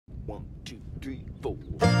1, 2, 3, 4.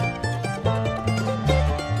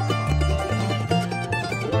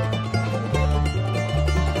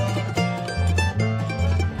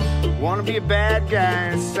 Wanna be a bad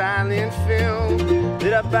guy in silent film,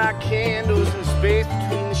 lit up by candles in space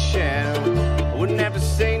between the shadows. I wouldn't have to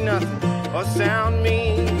say nothing or sound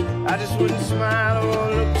mean, I just wouldn't smile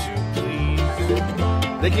or look too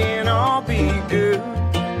pleased. They can't all be good,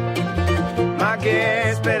 my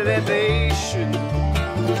guess better that they shouldn't.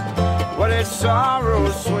 Well, there's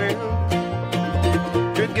sorrow swim,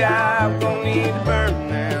 good guy won't need to burn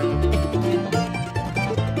now.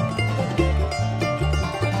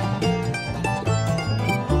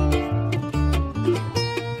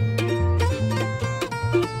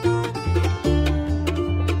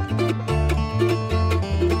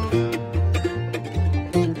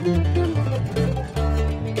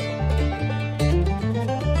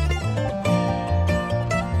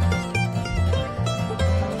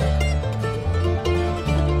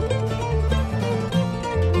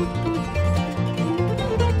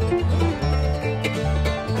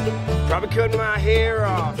 Probably cut my hair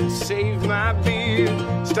off and save my beard,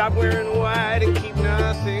 stop wearing white and keep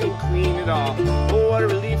nothing clean at all. Oh, what a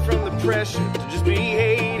relief from the pressure to just be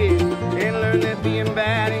hated and learn that being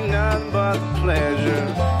bad ain't nothing but pleasure.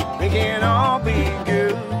 They can't all be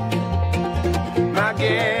good, my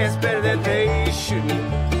guess better that they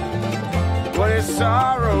shouldn't. What is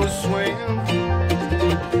sorrow swim,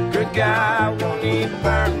 good guy won't need to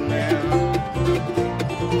burn now.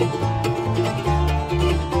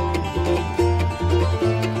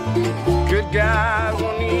 Good God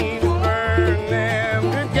won't need to burn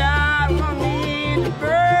them. Good God won't need to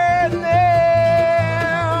burn them.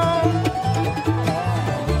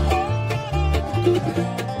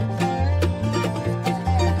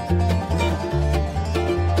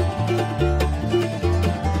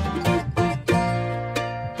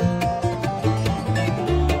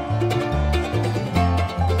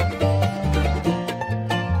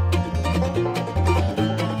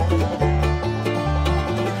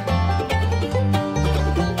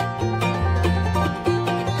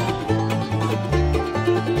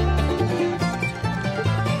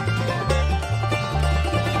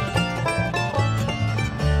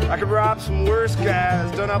 I could rob some worse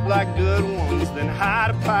guys, done up like good ones, then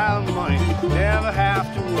hide a pile of money, never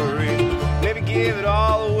have to worry. Maybe give it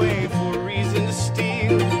all away for a reason to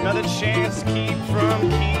steal, another chance to keep from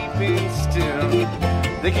keeping still.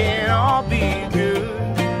 They can't all be good,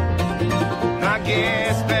 I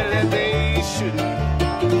guess better that they shouldn't.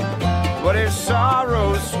 But if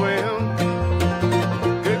sorrow swim,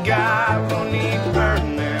 good God won't need to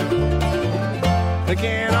burn them. They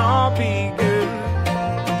can't all be good,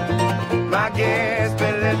 I guess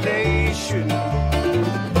better that they shouldn't.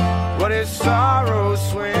 What is sorrow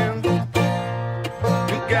swim?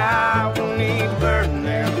 Good guy won't need to burn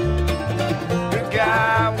them. Good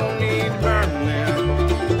guy won't need to burn them.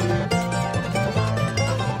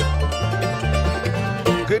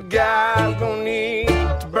 Good guy won't need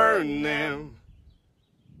to burn them.